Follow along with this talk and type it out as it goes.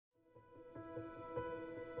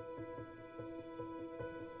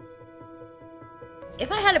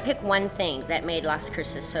If I had to pick one thing that made Las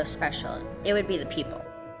Cruces so special, it would be the people.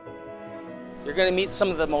 You're going to meet some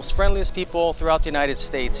of the most friendliest people throughout the United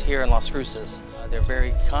States here in Las Cruces. They're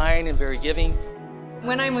very kind and very giving.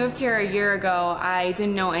 When I moved here a year ago, I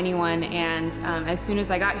didn't know anyone, and as soon as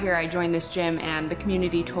I got here, I joined this gym, and the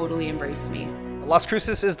community totally embraced me. Las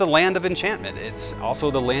Cruces is the land of enchantment. It's also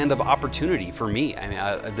the land of opportunity for me. I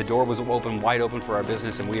mean, the door was wide open for our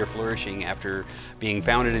business, and we are flourishing after being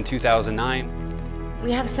founded in 2009.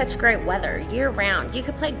 We have such great weather year-round. You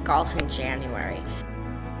could play golf in January.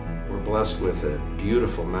 We're blessed with a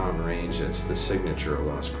beautiful mountain range that's the signature of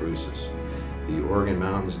Las Cruces. The Oregon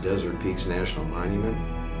Mountains Desert Peaks National Monument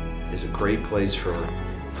is a great place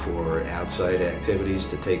for outside activities,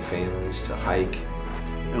 to take families, to hike.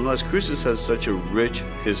 And Las Cruces has such a rich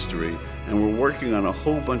history, and we're working on a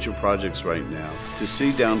whole bunch of projects right now to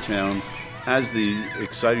see downtown as the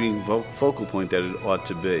exciting focal point that it ought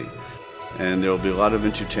to be. And there will be a lot of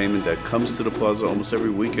entertainment that comes to the plaza almost every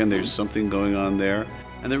weekend. There's something going on there.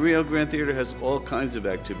 And the Rio Grande Theater has all kinds of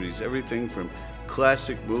activities, everything from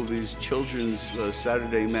classic movies, children's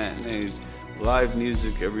Saturday matinees, live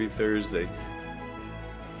music every Thursday.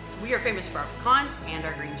 So we are famous for our pecans and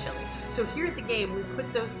our green chili. So here at the game, we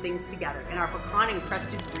put those things together in our pecan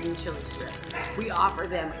encrusted green chili strips. We offer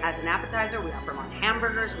them as an appetizer, we offer them on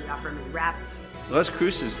hamburgers, we offer them in wraps. Las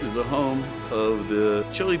Cruces is the home of the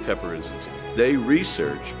Chili Pepper Institute. They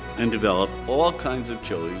research and develop all kinds of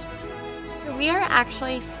chilies. We are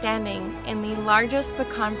actually standing in the largest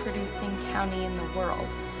pecan producing county in the world.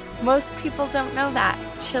 Most people don't know that.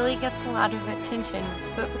 Chili gets a lot of attention,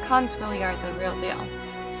 but pecans really are the real deal.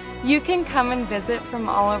 You can come and visit from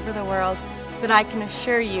all over the world, but I can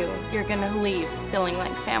assure you, you're gonna leave feeling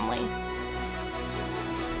like family.